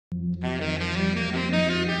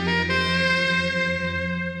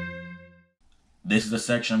This is the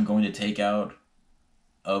section I'm going to take out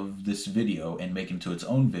of this video and make into its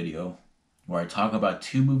own video where I talk about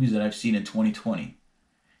 2 movies that I've seen in 2020.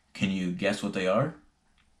 Can you guess what they are?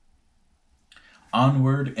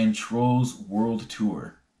 Onward and Trolls World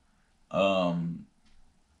Tour. So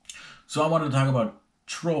I wanted to talk about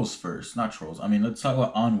Trolls first, not Trolls. Let's talk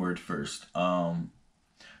about Onward first.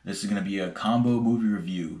 This is going to be a combo movie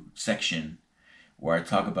review section where I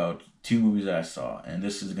talk about 2 movies that I saw, and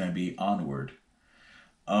this is going to be Onward.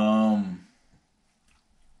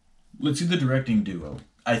 Let's see the directing duo.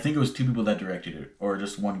 I think it was 2 people that directed it, or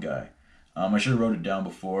just one guy. I should have wrote it down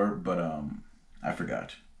before, but I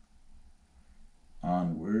forgot.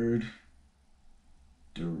 Onward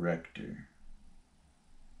director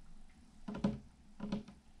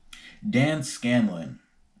Dan Scanlon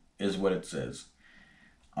is what it says.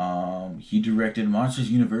 He directed Monsters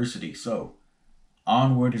University. So,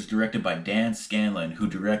 Onward is directed by Dan Scanlon, who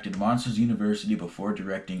directed Monsters University before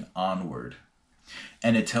directing Onward.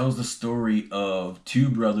 And it tells the story of 2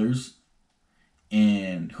 brothers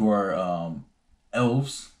who are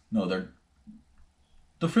elves. No, they're...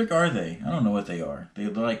 The frick are they? I don't know what they are. They're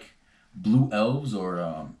like blue elves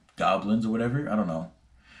or goblins or whatever. I don't know.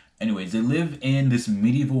 Anyways, they live in this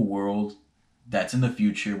medieval world that's in the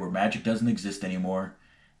future where magic doesn't exist anymore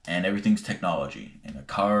and everything's technology. And the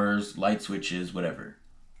cars, light switches, whatever.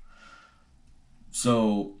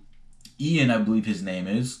 So, Ian, I believe his name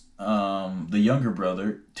is, the younger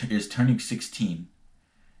brother, is turning 16.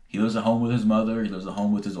 He lives at home with his mother. He lives at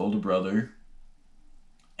home with his older brother.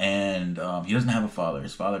 And he doesn't have a father.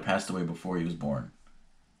 His father passed away before he was born.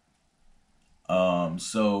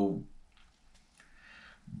 So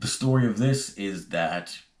the story of this is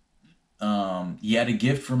that he had a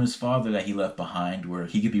gift from his father that he left behind where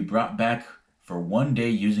he could be brought back for one day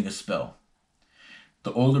using a spell.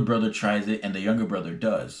 The older brother tries it and the younger brother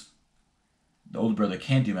does. The older brother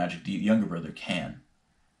can't do magic. The younger brother can.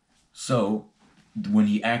 So when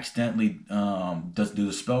he accidentally doesn't do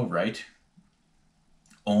the spell right,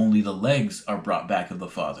 only the legs are brought back of the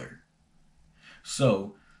father.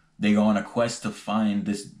 So they go on a quest to find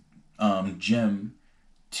this gem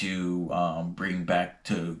to bring back,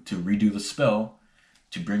 to redo the spell,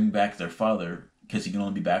 to bring back their father, because he can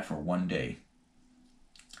only be back for one day.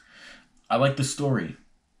 I like the story.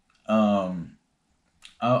 I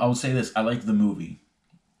will say this, I like the movie.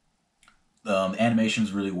 The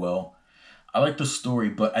animation's really well. I like the story,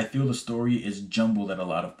 but I feel the story is jumbled at a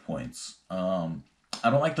lot of points. I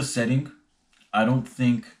don't like the setting. I don't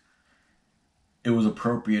think it was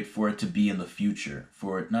appropriate for it to be in the future.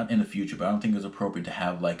 Not in the future, but I don't think it was appropriate to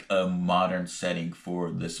have like a modern setting for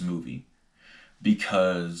this movie.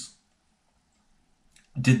 Because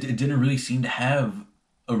it didn't really seem to have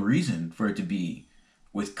a reason for it to be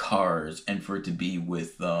with cars and for it to be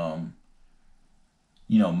with modern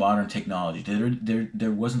technology.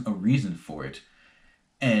 There wasn't a reason for it.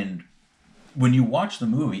 And when you watch the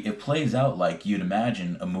movie, it plays out like you'd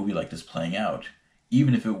imagine a movie like this playing out,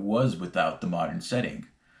 even if it was without the modern setting.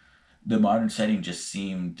 The modern setting just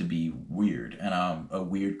seemed to be weird, and a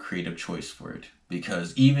weird creative choice for it.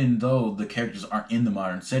 Because even though the characters aren't in the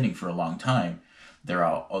modern setting for a long time, they're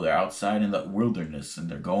outside in the wilderness, and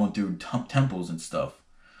they're going through temples and stuff.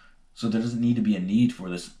 So there doesn't need to be a need for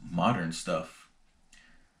this modern stuff.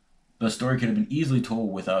 The story could have been easily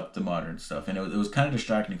told without the modern stuff, and it was kind of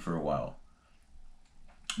distracting for a while.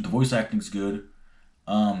 The voice acting's good.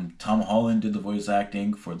 Tom Holland did the voice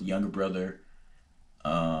acting for the younger brother.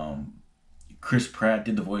 Chris Pratt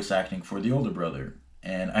did the voice acting for the older brother.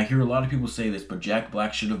 And I hear a lot of people say this, but Jack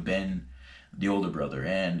Black should have been the older brother.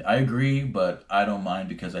 And I agree, but I don't mind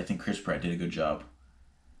because I think Chris Pratt did a good job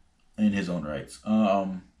in his own rights.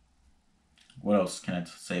 What else can I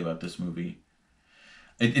say about this movie?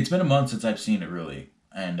 It's been a month since I've seen it, really.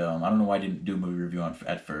 And I don't know why I didn't do a movie review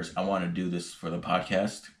at first. I want to do this for the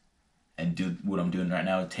podcast and do what I'm doing right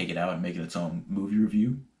now, take it out and make it its own movie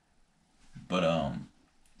review. But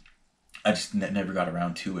I just never got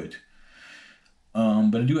around to it.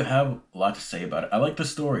 But I do have a lot to say about it. I like the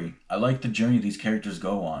story. I like the journey these characters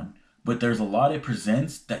go on. But there's a lot it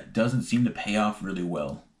presents that doesn't seem to pay off really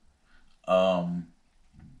well.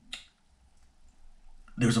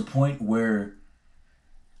 There's a point where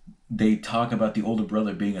they talk about the older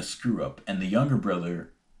brother being a screw up, and the younger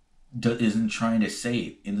brother isn't trying to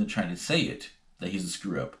say it that he's a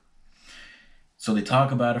screw up. So they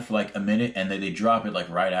talk about it for like a minute, and then they drop it like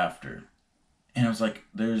right after. And I was like,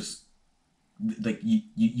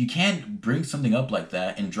 you can't bring something up like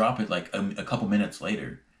that and drop it like a couple minutes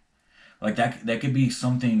later. Like that could be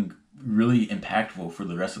something really impactful for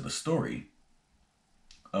the rest of the story.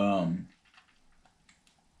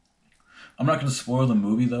 I'm not gonna spoil the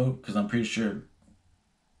movie though, because I'm pretty sure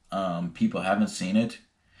people haven't seen it,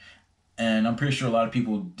 and I'm pretty sure a lot of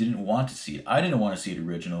people didn't want to see it. I didn't want to see it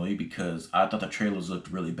originally because I thought the trailers looked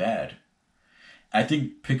really bad. I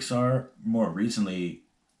think Pixar more recently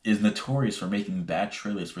is notorious for making bad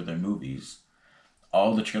trailers for their movies.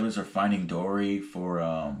 All the trailers are Finding Dory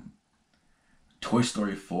for Toy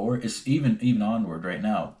Story 4. It's even Onward right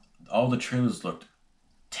now. All the trailers looked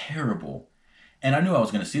terrible, and I knew I was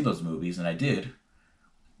gonna see those movies, and I did.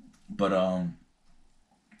 But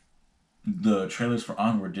the trailers for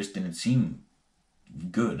Onward just didn't seem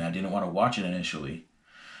good, and I didn't want to watch it initially.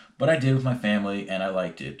 But I did with my family, and I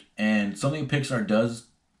liked it. And something Pixar does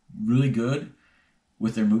really good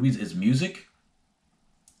with their movies is music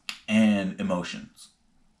and emotions.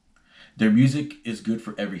 Their music is good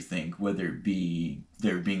for everything, whether it be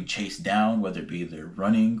they're being chased down, whether it be they're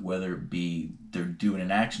running, whether it be they're doing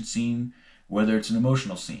an action scene, whether it's an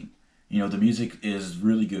emotional scene. The music is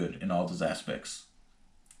really good in all those aspects.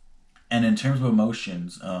 And in terms of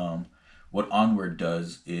emotions, what Onward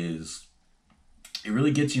does is it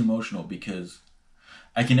really gets you emotional because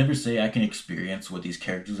I can never say I can experience what these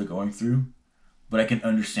characters are going through, but I can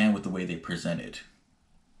understand with the way they present it.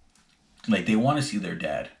 Like they want to see their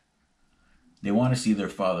dad, they want to see their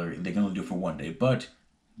father. They can only do it for one day, but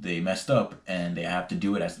they messed up and they have to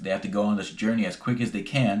do it as they have to go on this journey as quick as they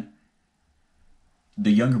can.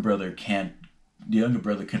 The younger brother can't. The younger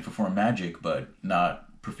brother can perform magic, but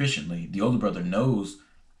not proficiently. The older brother knows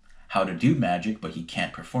how to do magic, but he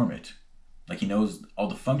can't perform it. Like he knows all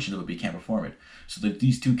the functions of it, but he can't perform it. So that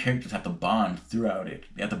these two characters have to bond throughout it.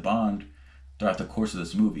 They have to bond throughout the course of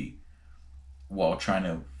this movie, while trying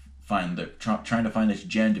to find this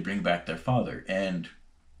gem to bring back their father. And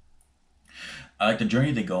I like the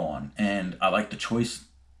journey they go on, and I like the choice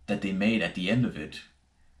that they made at the end of it.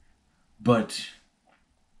 But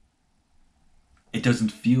it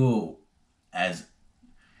doesn't feel as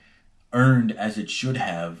earned as it should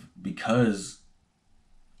have because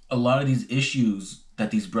a lot of these issues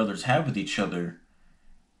that these brothers have with each other,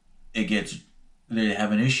 it gets they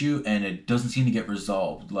have an issue and it doesn't seem to get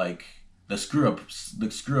resolved. Like the screw up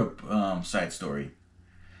side story.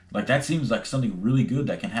 Like that seems like something really good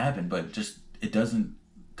that can happen, but just it doesn't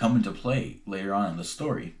come into play later on in the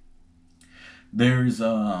story. There's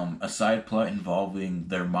a side plot involving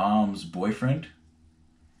their mom's boyfriend,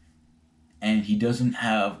 and he doesn't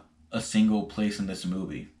have a single place in this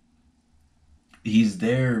movie. He's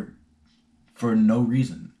there for no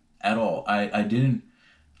reason at all. I didn't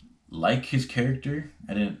like his character.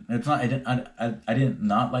 I didn't. It's not. I didn't. I didn't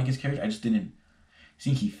not like his character. I just didn't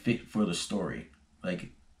think he fit for the story.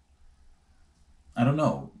 Like I don't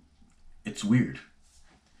know. It's weird.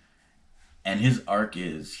 And his arc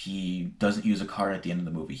is he doesn't use a car at the end of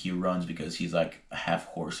the movie. He runs because he's like a half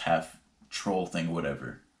horse, half troll thing,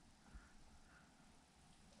 whatever.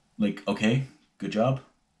 Like okay, good job.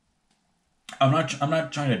 I'm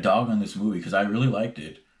not trying to dog on this movie because I really liked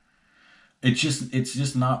it. It's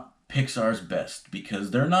just not Pixar's best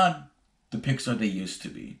because they're not the Pixar they used to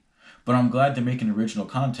be. But I'm glad they're making original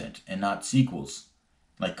content and not sequels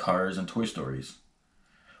like Cars and Toy Stories.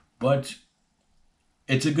 But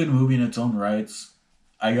it's a good movie in its own rights.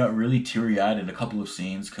 I got really teary eyed in a couple of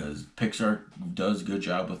scenes because Pixar does a good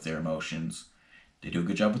job with their emotions. They do a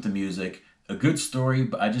good job with the music. A good story,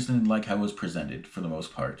 but I just didn't like how it was presented for the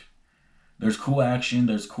most part. There's cool action,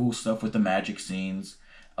 there's cool stuff with the magic scenes.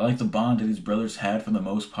 I like the bond that these brothers had for the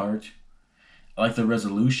most part. I like the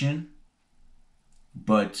resolution,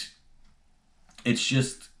 but it's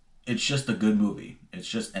just it's just a good movie. It's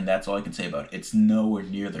just and that's all I can say about it. It's nowhere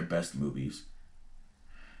near their best movies.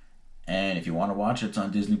 And if you want to watch it, it's on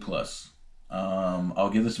Disney Plus. I'll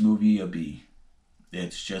give this movie a B.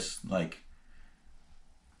 It's just like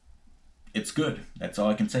it's good. That's all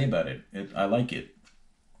I can say about it. I like it.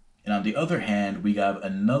 And on the other hand, we got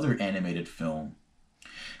another animated film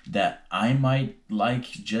that I might like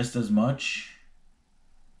just as much.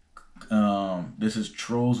 This is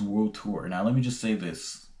Trolls World Tour. Now, let me just say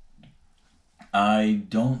this. I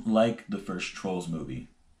don't like the first Trolls movie.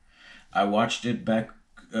 I watched it back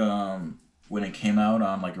when it came out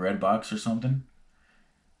on like Redbox or something.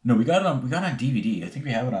 No, we got it on DVD. I think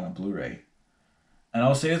we have it on a Blu-ray. And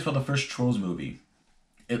I'll say this for the first Trolls movie.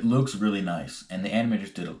 It looks really nice, and the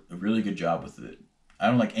animators did a really good job with it. I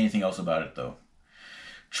don't like anything else about it though.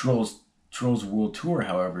 Trolls World Tour,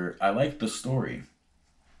 however, I like the story.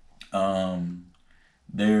 Um,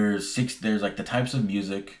 there's like the types of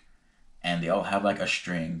music, and they all have like a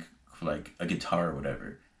string, like a guitar or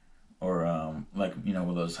whatever, or like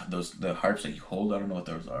those the harps that you hold. I don't know what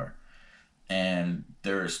those are, and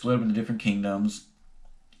they're split up into different kingdoms,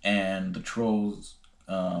 and the trolls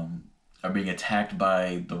are being attacked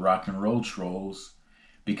by the rock and roll trolls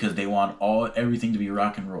because they want everything to be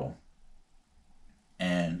rock and roll.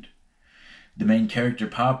 And the main character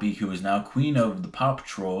Poppy, who is now queen of the pop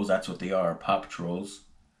trolls, that's what they are, pop trolls.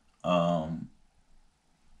 Um,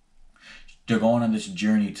 they're going on this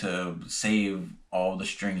journey to save all the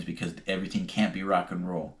strings because everything can't be rock and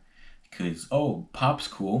roll. Because pop's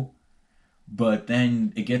cool, but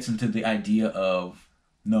then it gets into the idea of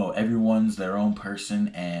no, everyone's their own person,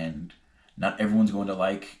 and not everyone's going to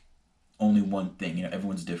like only one thing.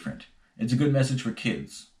 Everyone's different. It's a good message for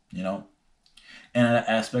kids. And in that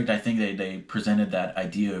aspect, I think they presented that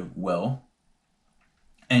idea well.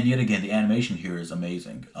 And yet again, the animation here is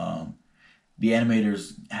amazing. The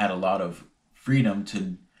animators had a lot of freedom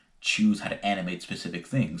to choose how to animate specific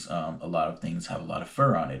things. A lot of things have a lot of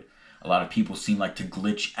fur on it. A lot of people seem like to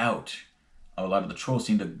glitch out. A lot of the trolls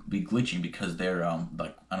seem to be glitching because they're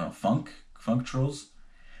like, I don't know, funk trolls.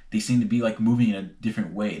 They seem to be like moving in a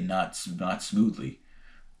different way, not smoothly.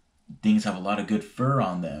 Things have a lot of good fur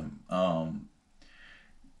on them.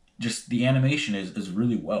 Just the animation is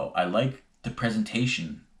really well. I like the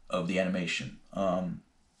presentation of the animation. I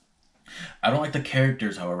don't like the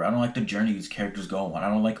characters, however. I don't like the journey these characters go on. I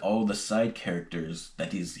don't like all the side characters that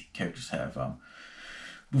these characters have.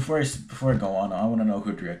 Before I go on, I want to know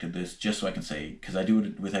who directed this, just so I can say, because I do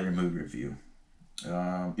it with every movie review.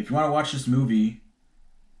 If you want to watch this movie,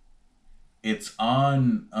 it's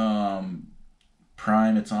on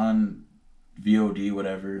Prime. It's on VOD,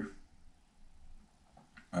 whatever.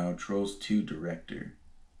 Trolls 2 director.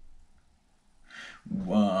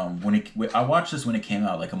 I watched this when it came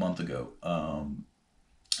out like a month ago, and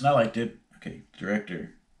I liked it. Okay,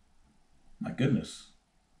 director. My goodness,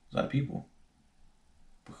 a lot of people.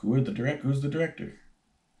 But who's the director?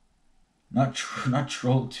 Not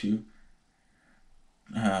Troll 2.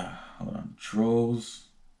 Hold on. Trolls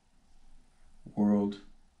World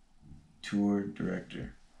Tour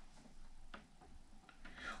director.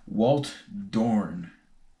 Walt Dorn.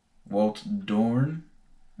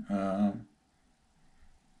 I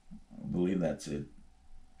believe that's it.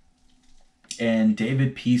 And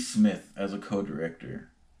David P. Smith as a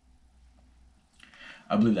co-director.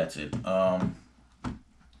 I believe that's it.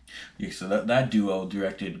 Yeah, so that duo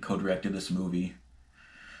co-directed this movie.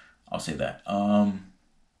 I'll say that.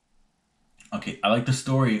 Okay, I like the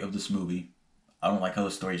story of this movie. I don't like how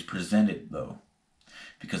the story is presented, though,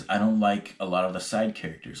 because I don't like a lot of the side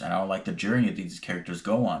characters, and I don't like the journey that these characters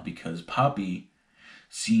go on, because Poppy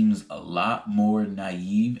seems a lot more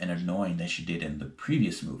naive and annoying than she did in the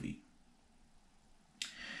previous movie.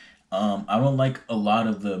 I don't like a lot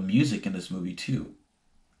of the music in this movie, too.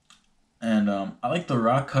 And I like the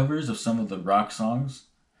rock covers of some of the rock songs,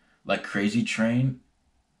 like Crazy Train,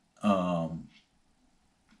 and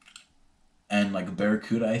like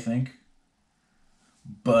Barracuda, I think.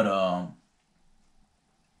 But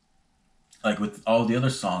like with all the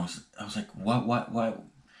other songs, I was like,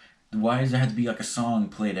 why does there have to be like a song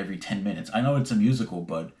played every 10 minutes? I know it's a musical,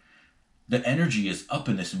 but the energy is up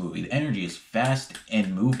in this movie. The energy is fast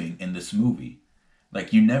and moving in this movie.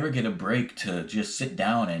 Like, you never get a break to just sit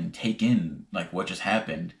down and take in like what just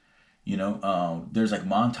happened. There's like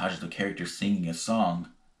montages of characters singing a song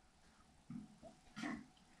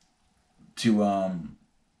to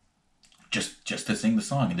just to sing the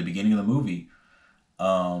song in the beginning of the movie.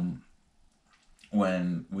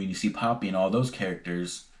 When you see Poppy and all those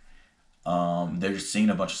characters, they're just singing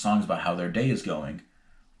a bunch of songs about how their day is going.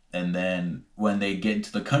 And then when they get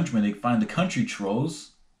into the country, when they find the country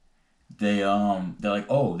trolls, they're like,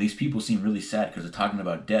 oh, these people seem really sad because they're talking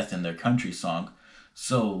about death in their country song.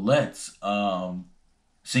 So let's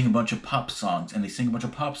sing a bunch of pop songs, and they sing a bunch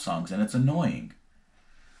of pop songs, and it's annoying.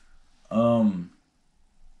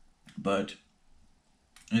 But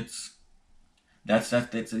it's that's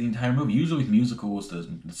the entire movie. Usually with musicals,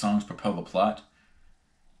 the songs propel the plot,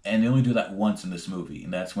 and they only do that once in this movie,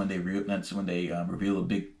 and that's when they reveal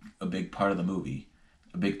a big part of the movie,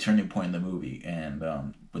 a big turning point in the movie, and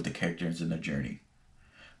with the characters in the journey.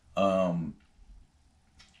 But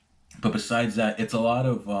besides that, it's a lot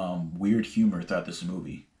of weird humor throughout this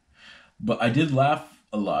movie. But I did laugh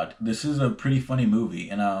a lot. This is a pretty funny movie,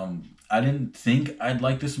 and I didn't think I'd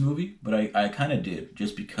like this movie, but I kind of did,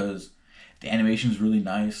 just because the animation is really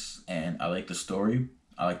nice, and I like the story.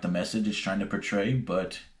 I like the message it's trying to portray,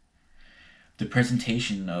 but the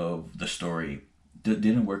presentation of the story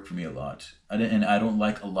didn't work for me a lot. I don't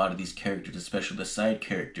like a lot of these characters, especially the side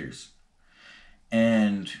characters.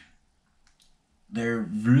 And they're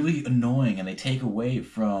really annoying, and they take away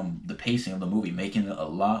from the pacing of the movie, making it a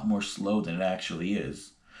lot more slow than it actually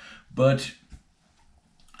is. But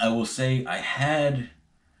I will say I had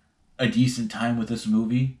a decent time with this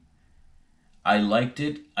movie. I liked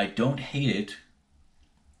it. I don't hate it.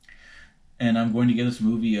 And I'm going to give this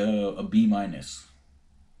movie a B minus.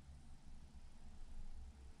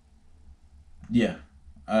 Yeah,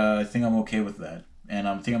 I think I'm okay with that, and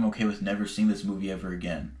I think I'm okay with never seeing this movie ever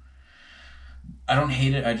again. I don't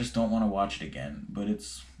hate it. I just don't want to watch it again. But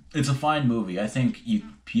it's a fine movie. I think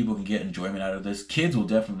people can get enjoyment out of this. Kids will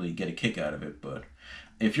definitely get a kick out of it. But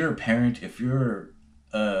if you're a parent, if you're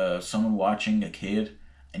someone watching a kid,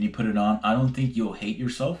 and you put it on, I don't think you'll hate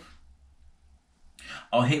yourself.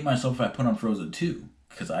 I'll hate myself if I put on Frozen 2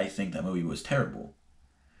 because I think that movie was terrible.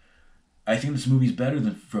 I think this movie's better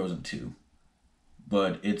than Frozen 2,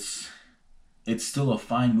 but it's still a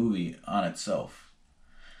fine movie on itself.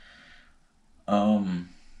 Um,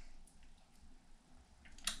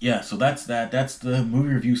 yeah, so that's that. That's the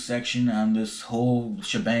movie review section on this whole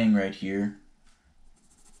shebang right here.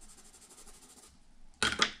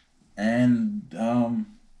 And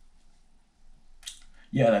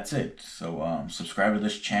yeah, that's it. So subscribe to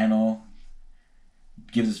this channel,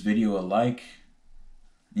 give this video a like,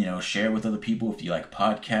 share it with other people if you like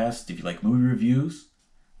podcasts, if you like movie reviews.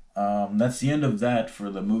 That's the end of that for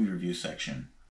the movie review section.